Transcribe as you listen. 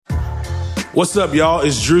What's up, y'all?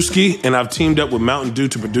 It's Drewski, and I've teamed up with Mountain Dew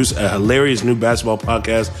to produce a hilarious new basketball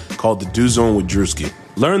podcast called The Dew Zone with Drewski.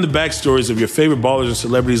 Learn the backstories of your favorite ballers and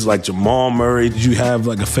celebrities like Jamal Murray. Did you have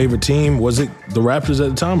like a favorite team? Was it the Raptors at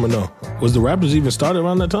the time or no? Was the Raptors even started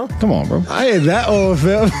around that time? Come on, bro. I ain't that old,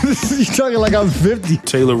 fam. You talking like I'm 50.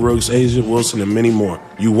 Taylor Rooks, Asia Wilson, and many more.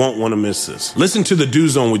 You won't want to miss this. Listen to The Dew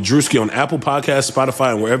Zone with Drewski on Apple Podcasts,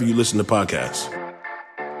 Spotify, and wherever you listen to podcasts.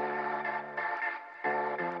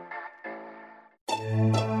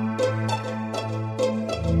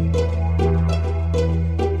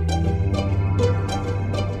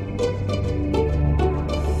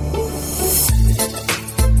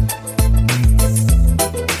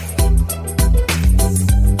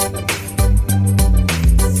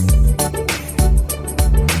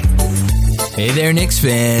 Hey there, Knicks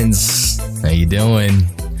fans. How you doing?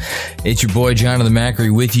 It's your boy, Jonathan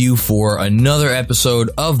Macri, with you for another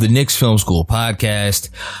episode of the Knicks Film School podcast.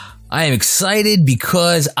 I am excited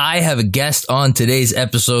because I have a guest on today's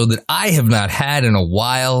episode that I have not had in a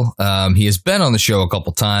while. He has been on the show a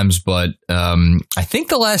couple times, but I think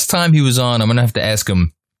the last time he was on, I'm going to have to ask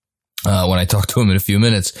him when I talk to him in a few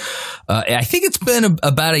minutes. I think it's been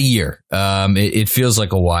about a year. It feels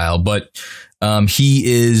like a while, but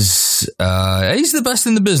he's the best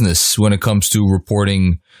in the business when it comes to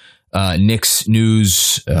reporting Knicks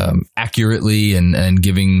news accurately and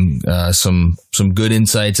giving some good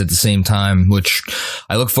insights at the same time, which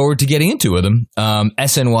I look forward to getting into with him.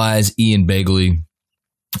 SNY's Ian Begley.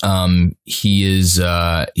 He's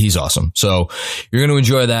awesome. So you're going to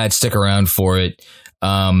enjoy that. Stick around for it.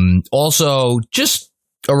 Also, just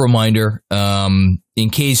a reminder, in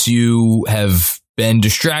case you have been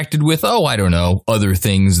distracted with, other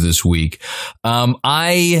things this week.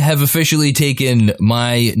 I have officially taken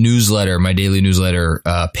my newsletter, my daily newsletter,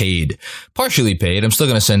 partially paid. I'm still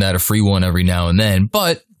going to send out a free one every now and then,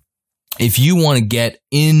 but if you want to get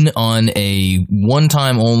in on a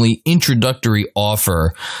one-time only introductory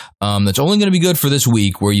offer that's only going to be good for this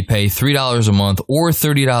week, where you pay $3 a month or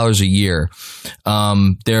 $30 a year,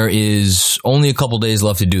 there is only a couple days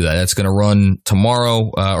left to do that. That's going to run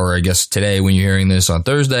tomorrow, or I guess today when you're hearing this on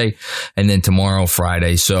Thursday, and then tomorrow,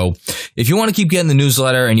 Friday. So if you want to keep getting the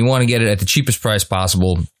newsletter and you want to get it at the cheapest price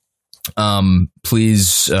possible,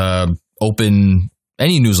 please open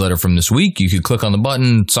any newsletter from this week. You could click on the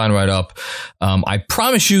button, sign right up. I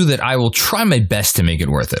promise you that I will try my best to make it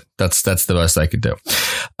worth it. That's the best I could do.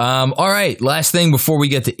 All right. Last thing before we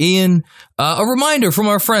get to Ian, a reminder from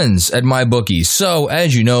our friends at MyBookie. So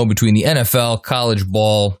as you know, between the NFL, college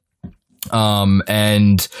ball,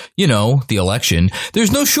 and the election,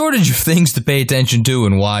 there's no shortage of things to pay attention to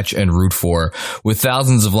and watch and root for. With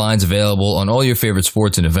thousands of lines available on all your favorite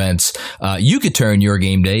sports and events, you could turn your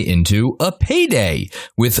game day into a payday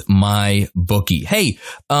with MyBookie. Hey,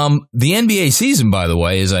 the NBA season, by the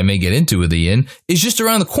way, as I may get into with Ian, is just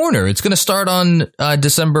around the corner. It's going to start on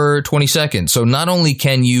December 22nd. So not only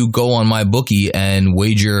can you go on MyBookie and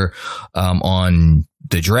wager on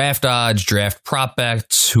the draft odds, draft prop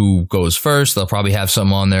bets, who goes first. They'll probably have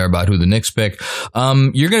some on there about who the Knicks pick.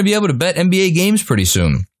 You're going to be able to bet NBA games pretty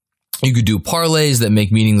soon. You could do parlays that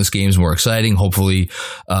make meaningless games more exciting. Hopefully,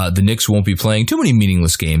 the Knicks won't be playing too many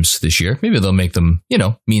meaningless games this year. Maybe they'll make them,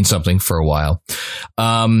 mean something for a while.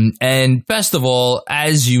 And best of all,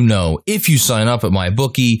 as you know, if you sign up at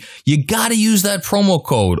MyBookie, you got to use that promo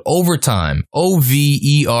code OVERTIME,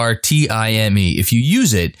 OVERTIME. If you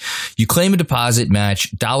use it, you claim a deposit match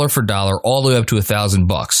dollar for dollar all the way up to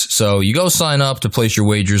 $1,000. So you go sign up to place your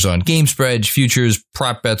wagers on game spreads, futures,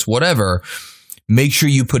 prop bets, whatever. Make sure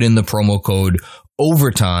you put in the promo code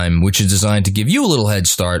OVERTIME, which is designed to give you a little head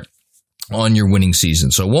start on your winning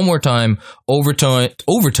season. So one more time,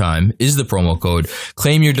 OVERTIME is the promo code.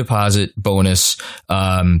 Claim your deposit bonus,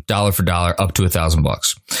 dollar for dollar, up to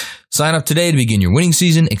 $1,000. Sign up today to begin your winning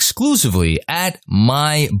season exclusively at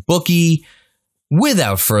MyBookie.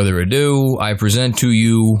 Without further ado, I present to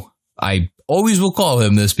you, I always will call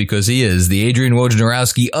him this because he is the Adrian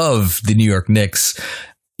Wojnarowski of the New York Knicks,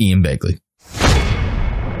 Ian Begley.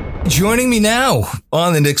 Joining me now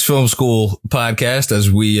on the Knicks Film School podcast,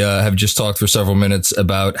 as we have just talked for several minutes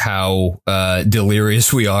about how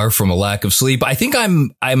delirious we are from a lack of sleep. I think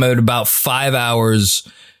I'm at about 5 hours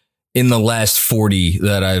in the last 40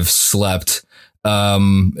 that I've slept.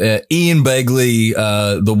 Ian Begley,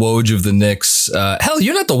 the Woj of the Knicks. Hell,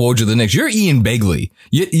 you're not the Woj of the Knicks. You're Ian Begley.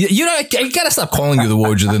 You know, I gotta stop calling you the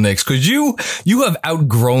Woj of the Knicks because you have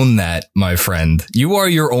outgrown that, my friend. You are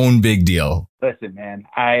your own big deal. Listen, man,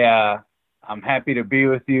 I'm happy to be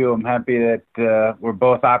with you. I'm happy that we're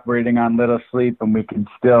both operating on little sleep and we can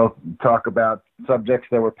still talk about subjects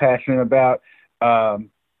that we're passionate about.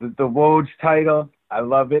 the Woj title. I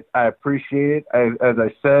love it. I appreciate it. As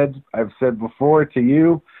I've said before to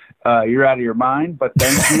you, you're out of your mind, but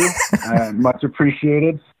thank you. Much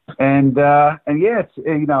appreciated. And yeah,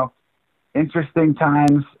 it's, interesting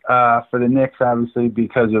times for the Knicks, obviously,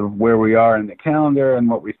 because of where we are in the calendar and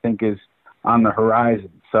what we think is on the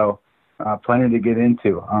horizon. So plenty to get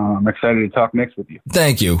into. I'm excited to talk Knicks with you.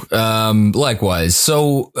 Thank you. Likewise.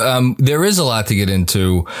 So there is a lot to get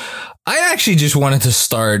into. I actually just wanted to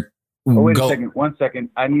start. Wait a second. 1 second.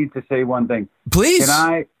 I need to say one thing. Please.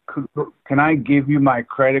 Can I give you my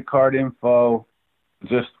credit card info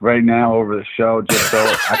just right now over the show, just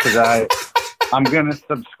so because I'm gonna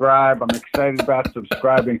subscribe. I'm excited about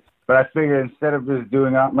subscribing, but I figured instead of just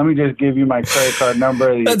doing it, let me just give you my credit card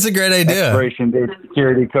number. That's a great idea. Expiration date,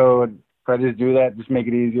 security code. If I just do that, just make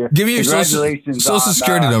it easier. Give me your social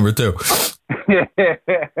security number too.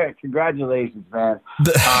 Congratulations, man.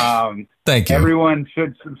 Thank you. Everyone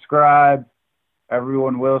should subscribe.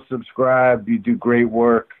 Everyone will subscribe. You do great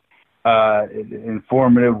work,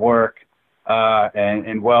 informative work,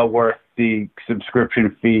 and well worth the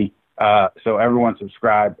subscription fee. So everyone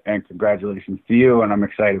subscribe, and congratulations to you, and I'm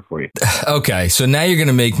excited for you. Okay, so now you're going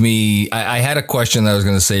to make me. I had a question that I was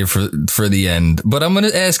going to save for the end, but I'm going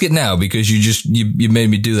to ask it now because you made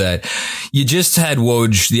me do that. You just had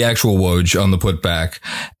Woj, the actual Woj, on the putback,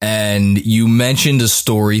 and you mentioned a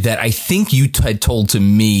story that I think you had told to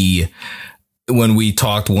me when we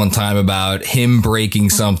talked one time about him breaking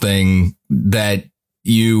something that. I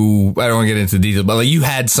don't want to get into detail, but like you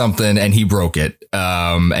had something and he broke it.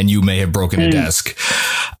 And you may have broken a desk.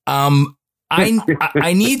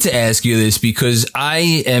 I need to ask you this because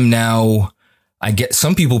I am now, I get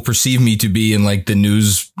some people perceive me to be in like the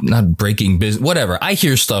news, not breaking business, whatever. I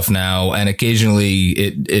hear stuff now and occasionally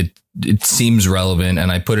it seems relevant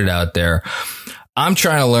and I put it out there. I'm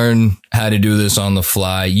trying to learn how to do this on the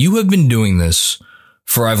fly. You have been doing this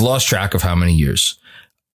for, I've lost track of how many years.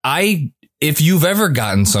 If you've ever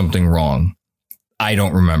gotten something wrong, I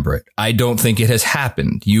don't remember it. I don't think it has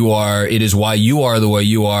happened. It is why you are the way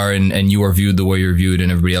you are and you are viewed the way you're viewed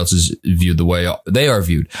and everybody else is viewed the way they are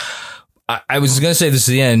viewed. I was going to say this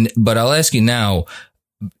at the end, but I'll ask you now,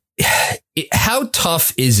 how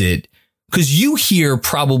tough is it? Because you hear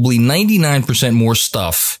probably 99% more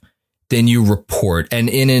stuff than you report. And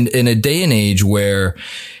in a day and age where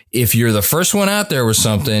if you're the first one out there with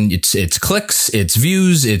something, it's clicks, it's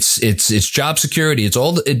views, it's job security, it's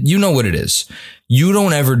all, you know what it is. You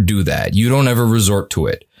don't ever do that. You don't ever resort to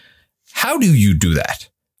it. How do you do that?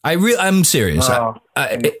 I'm serious.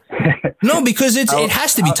 No, because it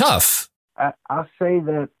has to be tough. I'll say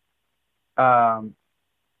that I'll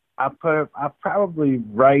probably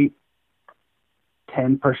write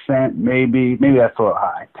 10%, maybe that's a little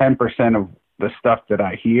high. 10% of the stuff that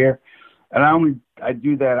I hear. And I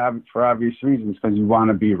do that for obvious reasons because you want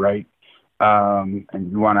to be right and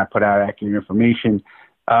you want to put out accurate information.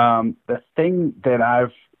 The thing that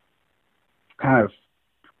I've kind of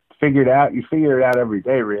figured out, you figure it out every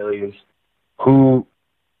day really, is who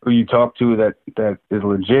you talk to that is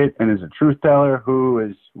legit and is a truth teller, who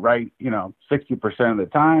is right, 60% of the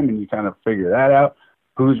time, and you kind of figure that out.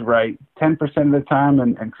 Who's right 10% of the time,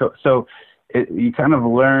 and so you kind of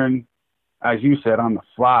learn, as you said, on the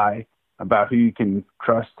fly, about who you can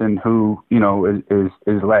trust and who,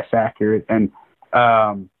 is less accurate. And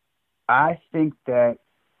I think that,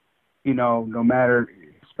 no matter,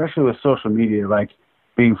 especially with social media, like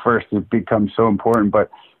being first has become so important,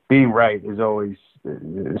 but being right is always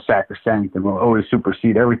sacrosanct and will always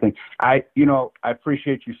supersede everything. I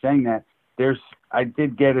appreciate you saying that. I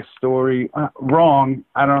did get a story wrong.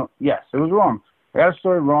 Yes, it was wrong. I got a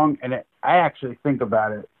story wrong, and I actually think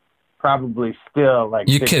about it probably still like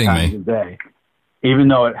You're 6 times me. a day, even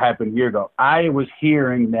though it happened a year ago. I was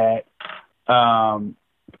hearing that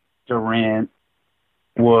Durant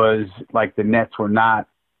was like the Nets were not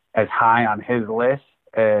as high on his list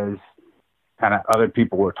as kind of other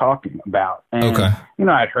people were talking about. And, Okay.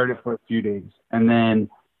 I'd heard it for a few days, and then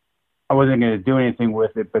I wasn't going to do anything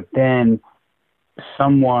with it. But then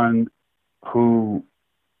someone who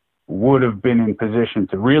would have been in position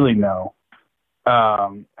to really know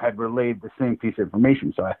had relayed the same piece of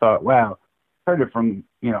information. So I thought, wow, I heard it from,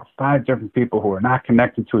 5 different people who are not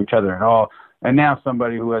connected to each other at all. And now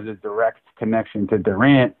somebody who has a direct connection to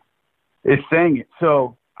Durant is saying it.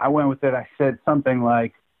 So I went with it. I said something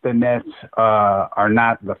like the Nets are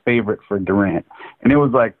not the favorite for Durant. And it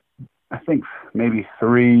was like, I think maybe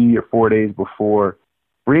 3 or 4 days before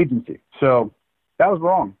free agency. So that was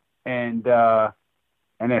wrong. And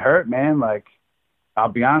it hurt, man. Like, I'll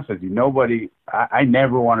be honest with you, I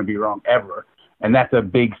never want to be wrong ever. And that's a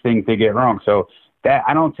big thing to get wrong. So that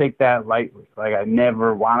I don't take that lightly. Like, I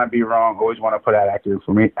never want to be wrong. Always want to put out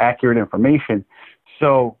accurate information.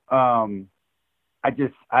 So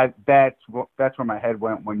that's where my head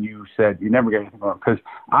went when you said you never get anything wrong. Because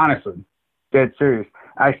honestly, dead serious,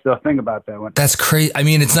 I still think about that one. That's crazy. I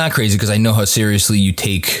mean, it's not crazy because I know how seriously you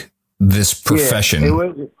take this profession.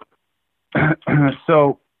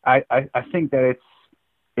 So I think that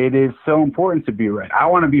it is so important to be right. I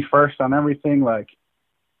want to be first on everything. Like,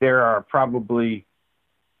 there are probably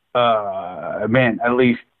at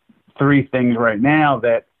least 3 things right now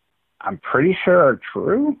that I'm pretty sure are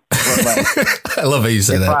true. But like, I love how you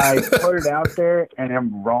say that. If I put it out there and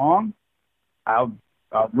I'm wrong, I'll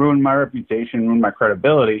ruin my reputation, ruin my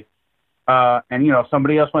credibility. And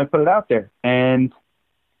somebody else might put it out there and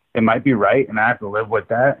it might be right, and I have to live with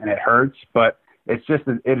that, and it hurts, but it's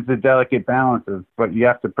a delicate balance but you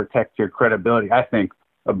have to protect your credibility, I think,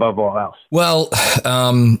 above all else. Well,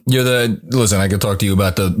 listen, I could talk to you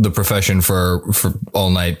about the profession for all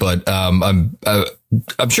night, but I'm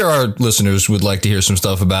sure our listeners would like to hear some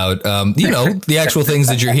stuff about the actual things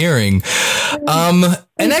that you're hearing.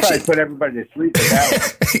 And actually put everybody to sleep with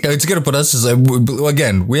that. It's going to put us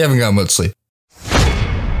again, we haven't got much sleep.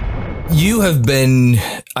 You have been,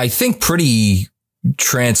 I think, pretty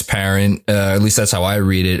transparent, at least that's how I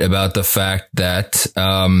read it, about the fact that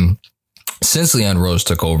since Leon Rose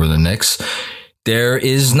took over the Knicks, there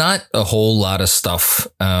is not a whole lot of stuff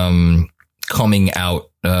coming out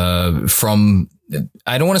from,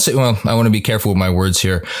 I don't want to say, well, I want to be careful with my words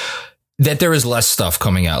here, that there is less stuff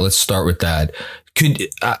coming out. Let's start with that.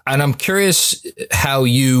 And I'm curious how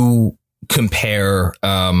you compare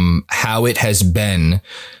how it has been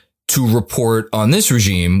to report on this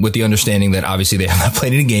regime, with the understanding that obviously they have not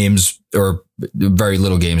played any games or very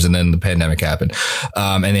little games, and then the pandemic happened,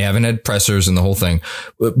 and they haven't had pressers and the whole thing.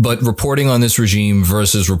 But reporting on this regime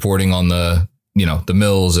versus reporting on the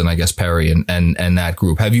Mills and I guess Perry and that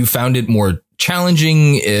group, have you found it more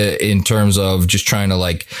challenging in terms of just trying to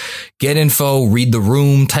like get info, read the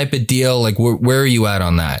room type of deal? Like where are you at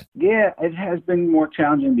on that? Yeah, it has been more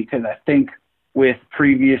challenging because I think with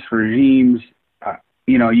previous regimes,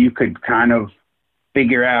 you could kind of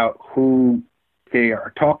figure out who they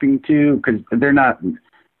are talking to, because they're not,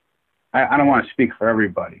 I don't want to speak for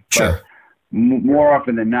everybody. Sure. But more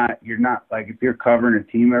often than not, you're not, like, if you're covering a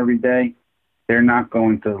team every day, they're not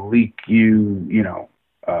going to leak you,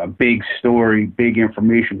 big story, big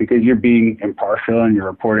information, because you're being impartial and you're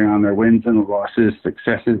reporting on their wins and losses,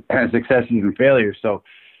 successes and failures. So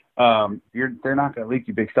they're not going to leak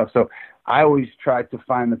you big stuff. So I always tried to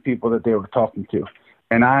find the people that they were talking to.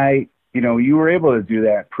 And you were able to do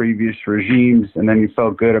that previous regimes, and then you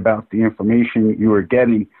felt good about the information you were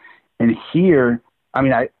getting. And here, I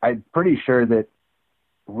mean, I'm pretty sure that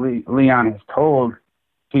Leon has told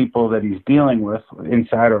people that he's dealing with,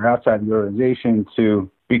 inside or outside the organization,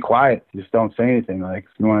 to be quiet. Just don't say anything. Like, if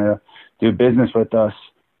you want to do business with us,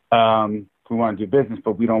 we want to do business,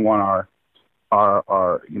 but we don't want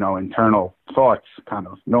our internal thoughts kind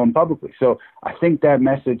of known publicly. So I think that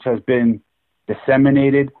message has been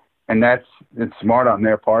disseminated, and it's smart on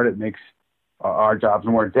their part. It makes our jobs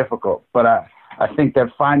more difficult. But I think that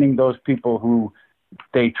finding those people who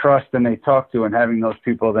they trust and they talk to, and having those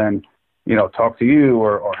people then, talk to you,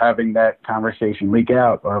 or having that conversation leak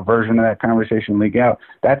out, or a version of that conversation leak out,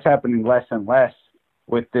 that's happening less and less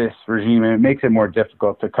with this regime. And it makes it more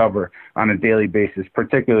difficult to cover on a daily basis,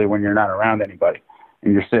 particularly when you're not around anybody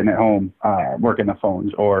and you're sitting at home working the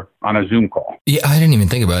phones or on a Zoom call. Yeah, I didn't even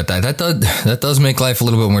think about that. That does make life a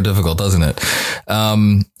little bit more difficult, doesn't it?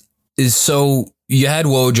 So you had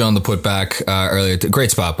Woj on the putback earlier. Great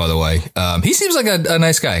spot, by the way. He seems like a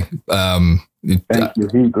nice guy. Thank you.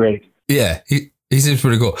 He's great. Yeah, he seems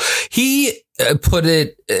pretty cool. He put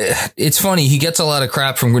it, it's funny, he gets a lot of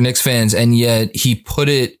crap from Knicks fans, and yet he put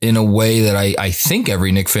it in a way that I think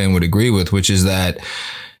every Knicks fan would agree with, which is that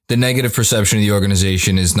the negative perception of the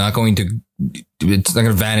organization is not going to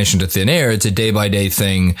vanish into thin air. It's a day by day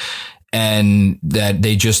thing, and that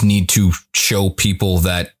they just need to show people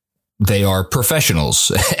that they are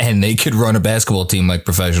professionals and they could run a basketball team like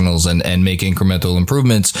professionals and make incremental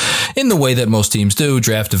improvements in the way that most teams do,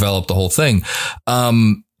 draft, develop, the whole thing.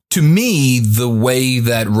 To me, the way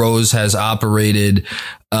that Rose has operated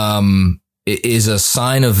is a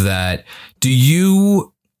sign of that. Do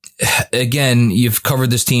you, again, you've covered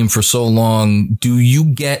this team for so long, do you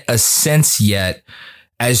get a sense yet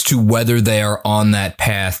as to whether they are on that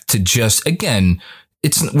path to just, again,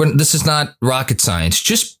 this is not rocket science,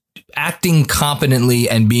 just acting competently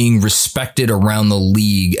and being respected around the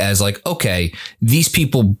league as like, okay, these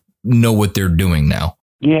people know what they're doing now?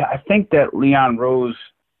 Yeah, I think that Leon Rose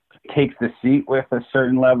takes the seat with a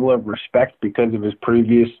certain level of respect because of his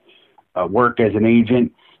previous work as an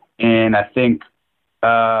agent. And I think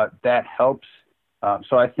that helps.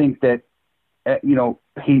 So I think that,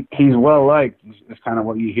 he's well liked. It's kind of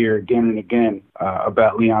what you hear again and again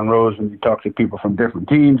about Leon Rose when you talk to people from different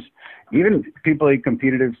teams, even people he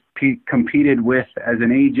competed with as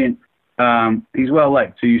an agent. He's well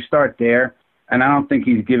liked. So you start there, and I don't think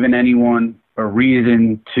he's given anyone a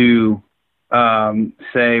reason to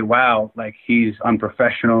say, wow, like he's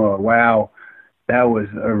unprofessional, or wow, that was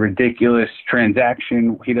a ridiculous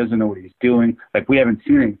transaction. He doesn't know what he's doing. Like, we haven't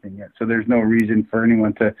seen anything yet. So there's no reason for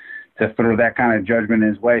anyone to throw that kind of judgment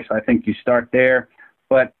his way. So I think you start there.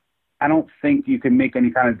 But I don't think you can make any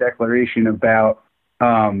kind of declaration about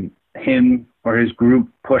him or his group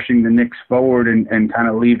pushing the Knicks forward and kind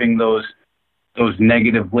of leaving those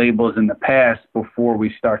negative labels in the past before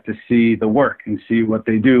we start to see the work and see what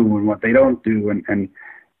they do and what they don't do, and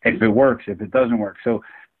if it works, if it doesn't work. So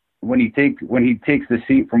when he takes the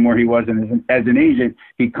seat from where he was as an agent,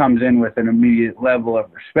 he comes in with an immediate level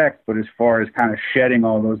of respect. But as far as kind of shedding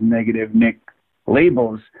all those negative Knick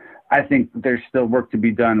labels, I think there's still work to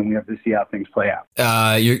be done, and we have to see how things play out.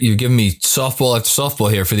 You're giving me softball after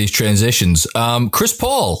softball here for these transitions. Chris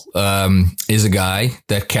Paul is a guy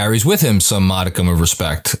that carries with him some modicum of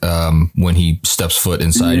respect when he steps foot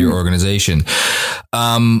inside your organization.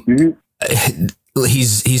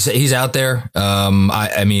 He's out there.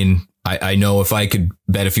 I mean, I know if I could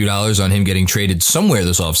bet a few dollars on him getting traded somewhere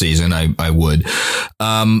this offseason, I would.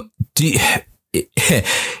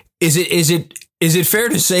 Is it fair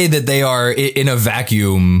to say that they are in a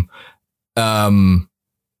vacuum? That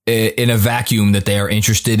they are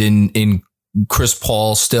interested in Chris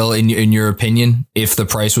Paul still, in your opinion, if the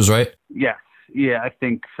price was right? Yes. Yeah, I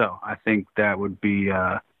think so. I think that would be.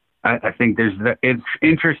 I think it's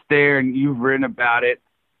interest there, and you've written about it,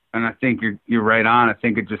 and I think you're right on. I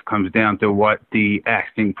think it just comes down to what the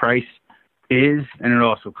asking price is, and it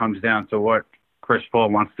also comes down to what Chris Paul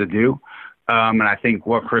wants to do. And I think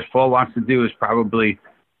what Chris Paul wants to do is probably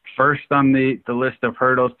first on the list of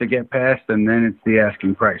hurdles to get past, and then it's the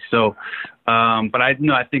asking price. So, but I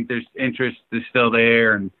think there's interest is still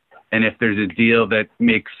there, and if there's a deal that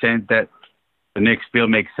makes sense, that the Knicks feel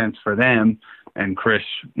makes sense for them, and Chris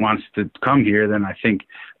wants to come here, then I think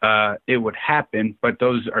it would happen. But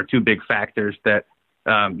those are two big factors that,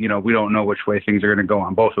 we don't know which way things are going to go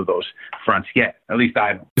on both of those fronts yet. At least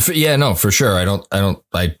I don't. Yeah, no, for sure.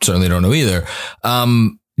 I certainly don't know either.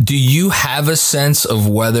 Do you have a sense of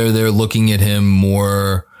whether they're looking at him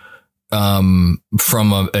more from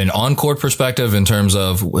an on-court perspective in terms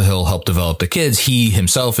of he'll help develop the kids? He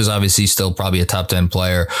himself is obviously still probably a top 10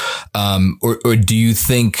 player. Or do you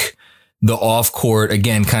think the off-court,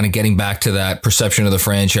 again, kind of getting back to that perception of the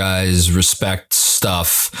franchise, respect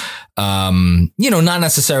stuff, not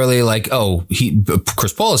necessarily like,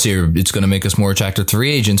 Chris Paul is here, it's going to make us more attractive to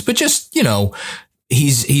free agents, but just,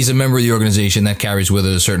 he's a member of the organization that carries with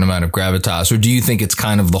it a certain amount of gravitas? Or do you think it's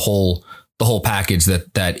kind of the whole package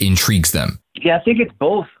that intrigues them? Yeah, I think it's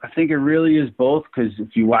both. I think it really is both, because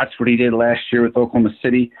if you watch what he did last year with Oklahoma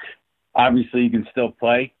City, obviously he can still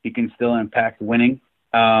play, he can still impact winning.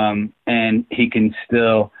 And he can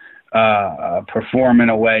still perform in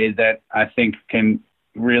a way that I think can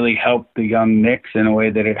really help the young Knicks in a way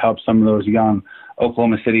that it helps some of those young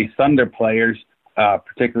Oklahoma City Thunder players,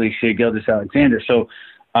 particularly Shai Gilgeous-Alexander. So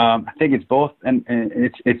I think it's both, and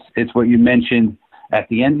it's what you mentioned at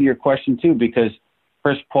the end of your question too, because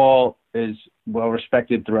Chris Paul is well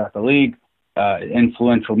respected throughout the league,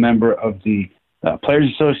 influential member of the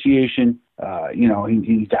Players Association.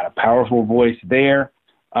 He's got a powerful voice there.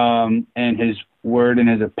 And his word and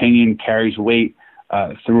his opinion carries weight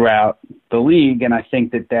throughout the league. And I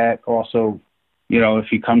think that also, if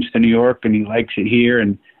he comes to New York and he likes it here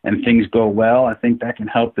and things go well, I think that can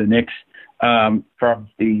help the Knicks from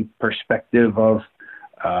the perspective of,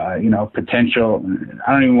 potential.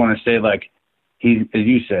 I don't even want to say like as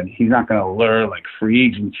you said, he's not going to lure like free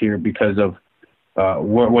agents here because of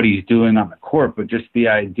what he's doing on the court, but just the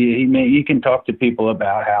idea he can talk to people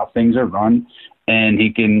about how things are run, and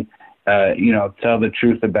he can tell the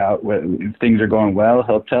truth about if things are going well.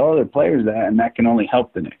 He'll tell other players that, and that can only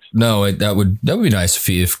help the Knicks. No, that would be nice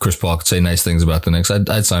if Chris Paul could say nice things about the Knicks.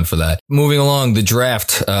 I'd sign for that. Moving along, the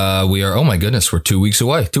draft. We are, oh my goodness, we're 2 weeks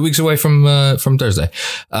away. 2 weeks away from Thursday.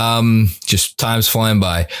 Just time's flying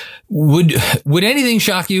by. Would anything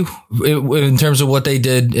shock you in terms of what they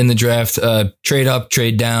did in the draft? Trade up,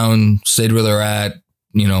 trade down, stayed where they're at,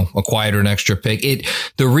 acquired an extra pick.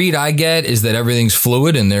 The read I get is that everything's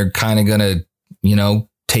fluid and they're kind of going to,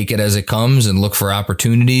 take it as it comes and look for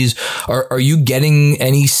opportunities. Are you getting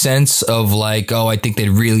any sense of like, oh, I think they'd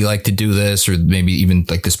really like to do this, or maybe even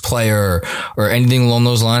like this player or anything along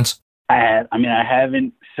those lines? I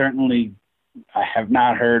haven't, certainly, I have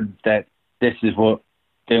not heard that this is what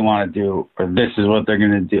they want to do, or this is what they're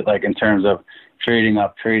going to do, like in terms of trading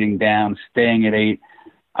up, trading down, staying at 8.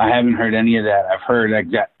 I haven't heard any of that. I've heard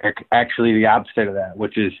actually the opposite of that,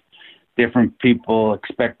 which is different people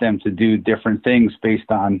expect them to do different things based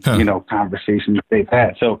on, conversations they've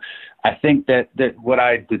had. So I think that what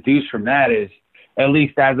I deduce from that is, at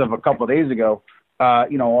least as of a couple of days ago,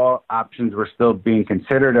 all options were still being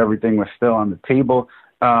considered. Everything was still on the table,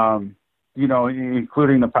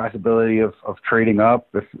 including the possibility of trading up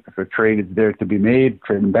if a trade is there to be made,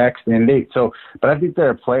 trading back, staying at 8. So, but I think there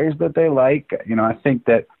are players that they like. I think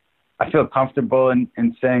that I feel comfortable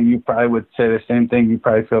in saying, you probably would say the same thing. You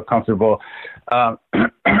probably feel comfortable,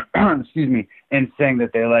 excuse me, in saying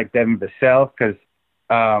that they like Devin Vassell, because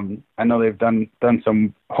I know they've done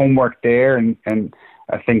some homework there, and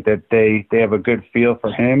I think that they have a good feel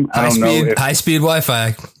for him. I don't know if high-speed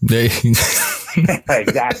Wi-Fi.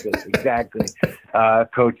 Exactly.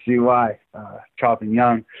 Coach CY, Charlton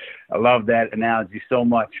Young. I love that analogy so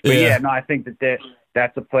much. But I think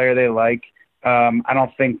that's a player they like. I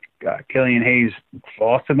don't think Killian Hayes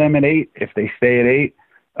falls to them at 8 if they stay at 8.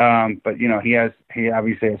 But he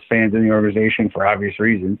obviously has fans in the organization for obvious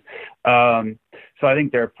reasons. So I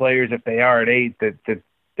think there are players, if they are at 8, that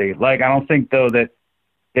they like. I don't think though that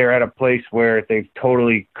they're at a place where they've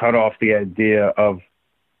totally cut off the idea of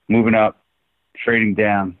moving up, trading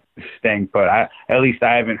down, staying put. At least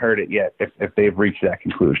I haven't heard it yet, if they've reached that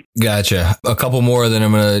conclusion. Gotcha. A couple more, then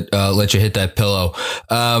I'm going to let you hit that pillow.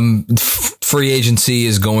 Free agency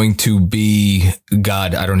is going to be,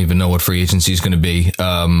 God, I don't even know what free agency is going to be,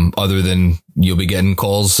 other than you'll be getting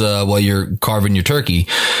calls while you're carving your turkey.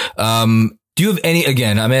 Do you have any,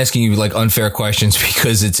 again, I'm asking you like unfair questions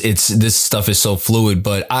because it's this stuff is so fluid,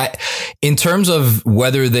 but in terms of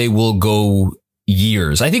whether they will go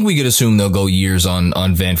years, I think we could assume they'll go years on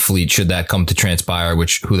Van Fleet should that come to transpire,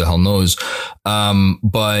 which who the hell knows.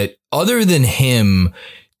 But other than him,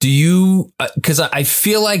 do you, cause I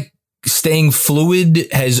feel like staying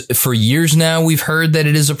fluid has, for years now, we've heard that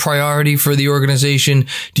it is a priority for the organization.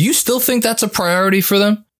 Do you still think that's a priority for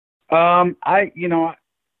them?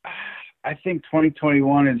 I think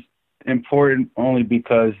 2021 is important only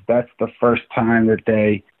because that's the first time that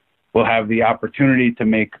they will have the opportunity to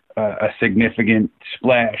make a significant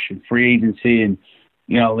splash in free agency. And,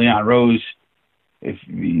 Leon Rose, if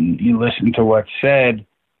you listen to what's said,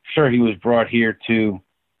 sure, he was brought here to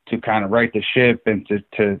kind of right the ship and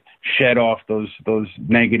to shed off those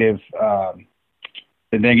negative,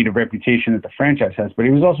 the negative reputation that the franchise has. But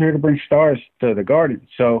he was also here to bring stars to the Garden.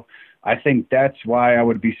 So I think that's why I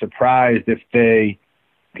would be surprised if they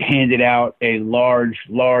handed out a large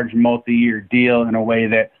multi-year deal in a way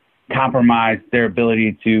that compromised their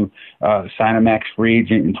ability to sign a max free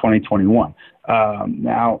agent in 2021.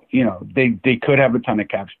 Now, they could have a ton of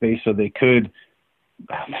cap space, so they could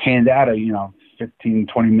hand out a,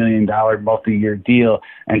 $15-20 million multi-year deal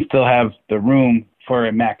and still have the room for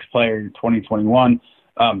a max player in 2021,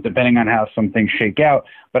 depending on how some things shake out.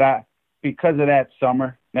 But because of that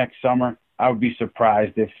next summer, I would be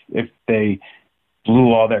surprised if they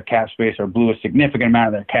blew all their cap space or blew a significant amount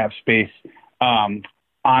of their cap space on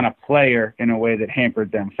a player in a way that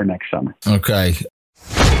hampered them for next summer. Okay.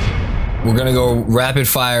 We're going to go rapid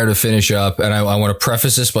fire to finish up. And I want to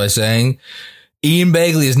preface this by saying Ian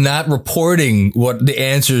Begley is not reporting what the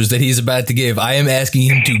answers that he's about to give. I am asking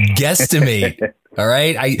him to guesstimate. All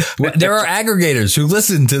right. There are aggregators who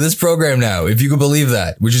listen to this program now, if you can believe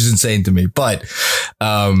that, which is insane to me, but,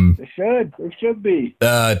 It should be.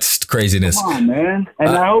 It's craziness. Come on, man. And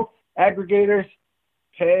I hope aggregators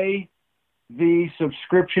pay the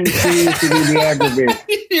subscription fee to be the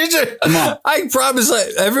aggregator. Come on. I promise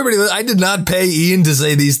everybody, I did not pay Ian to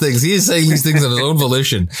say these things. He is saying these things on his own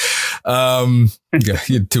volition.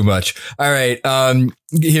 Too much. All right.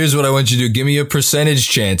 Here's what I want you to do. Give me a percentage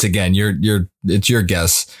chance. Again, it's your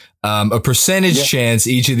guess. A percentage chance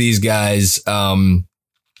each of these guys,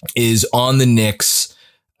 is on the Knicks.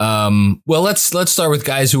 Well, let's start with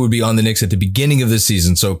guys who would be on the Knicks at the beginning of the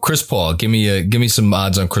season. So Chris Paul, give me some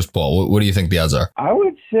odds on Chris Paul. What do you think the odds are? I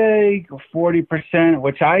would say 40%,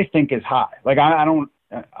 which I think is high. Like I'm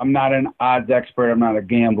not an odds expert. I'm not a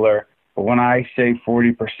gambler. But when I say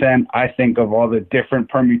 40%, I think of all the different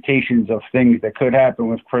permutations of things that could happen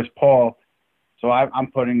with Chris Paul. So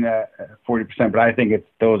I'm putting that at 40%, but I think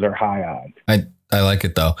those are high odds. I like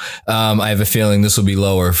it though. I have a feeling this will be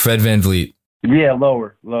lower. Fred VanVleet. Yeah,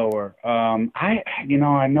 lower. I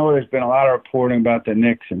know there's been a lot of reporting about the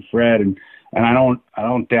Knicks and Fred, and I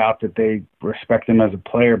don't doubt that they respect him as a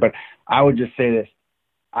player, but I would just say this.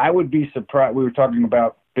 I would be surprised. We were talking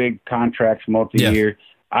about big contracts, multi-year. Yeah.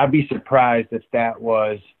 I'd be surprised if that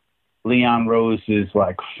was Leon Rose's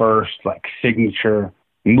first signature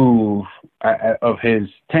move of his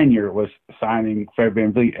tenure was signing Fred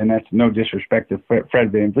VanVleet, and that's no disrespect to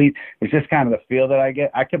Fred VanVleet. It's just kind of the feel that I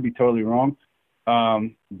get. I could be totally wrong.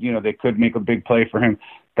 They could make a big play for him.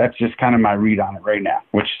 That's just kind of my read on it right now.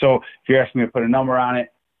 So if you're asking me to put a number on it,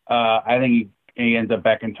 I think he ends up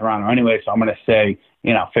back in Toronto anyway. So I'm going to say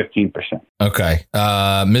 15%. Okay,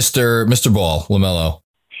 Mr. Ball, LaMelo.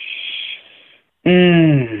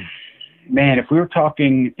 Man, if we were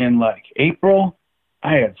talking in April,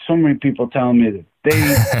 I had so many people telling me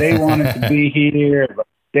that they wanted to be here, but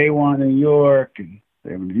they want New York, and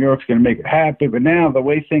New York's going to make it happen. But now the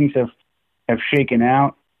way things have shaken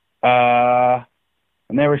out, I'll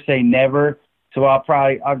never say never. So I'll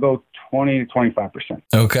go 20 to 25%.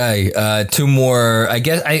 Okay. Two more. I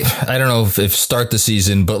guess I don't know if start the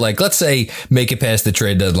season, but let's say make it past the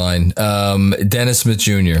trade deadline. Dennis Smith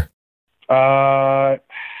Jr.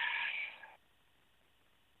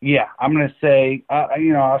 Yeah, I'm going to say,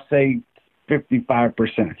 I'll say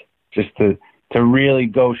 55%, just to really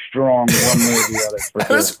go strong one way or the other.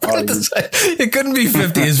 I was about to say, it couldn't be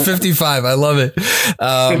 50. It's 55. I love it.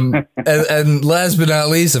 And last but not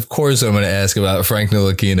least, of course, I'm going to ask about Frank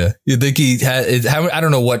Ntilikina. You think he had? I don't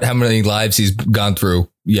know how many lives he's gone through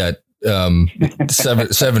yet. 7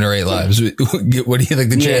 or 8 lives. What do you think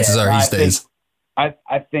the chances are he stays? I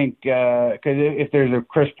think because if there's a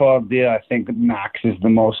Chris Paul deal, I think Knox is the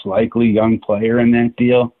most likely young player in that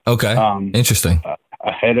deal. Okay, interesting.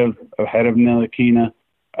 Ahead of Ntilikina.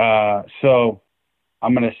 So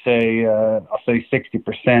I'm going to say I'll say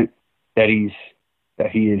 60% that he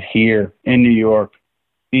is here in New York,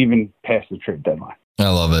 even past the trade deadline. I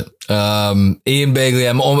love it. Ian Begley,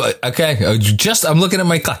 I'm looking at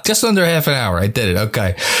my clock, just under half an hour. I did it.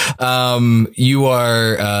 Okay. You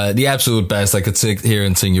are, the absolute best. I could sit here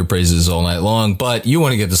and sing your praises all night long, but you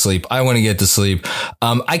want to get to sleep. I want to get to sleep.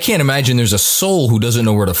 I can't imagine there's a soul who doesn't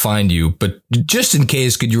know where to find you, but just in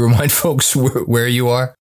case, could you remind folks where you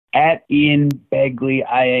are? At Ian Begley,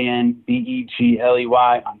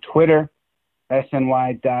 IANBEGLEY on Twitter,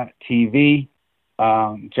 SNY.TV.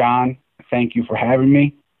 John, thank you for having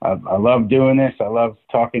me. I love doing this. I love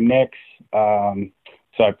talking Knicks. So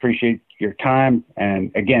I appreciate your time.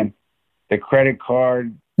 And again, the credit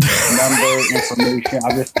card number information,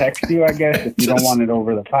 I'll just text you, I guess. If you don't want it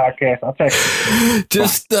over the podcast, I'll text you.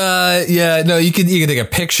 You can take a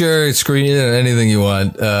picture, screen it, anything you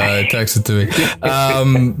want. Text it to me.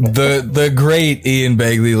 The great Ian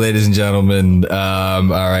Begley, ladies and gentlemen. All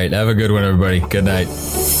right. Have a good one, everybody. Good night.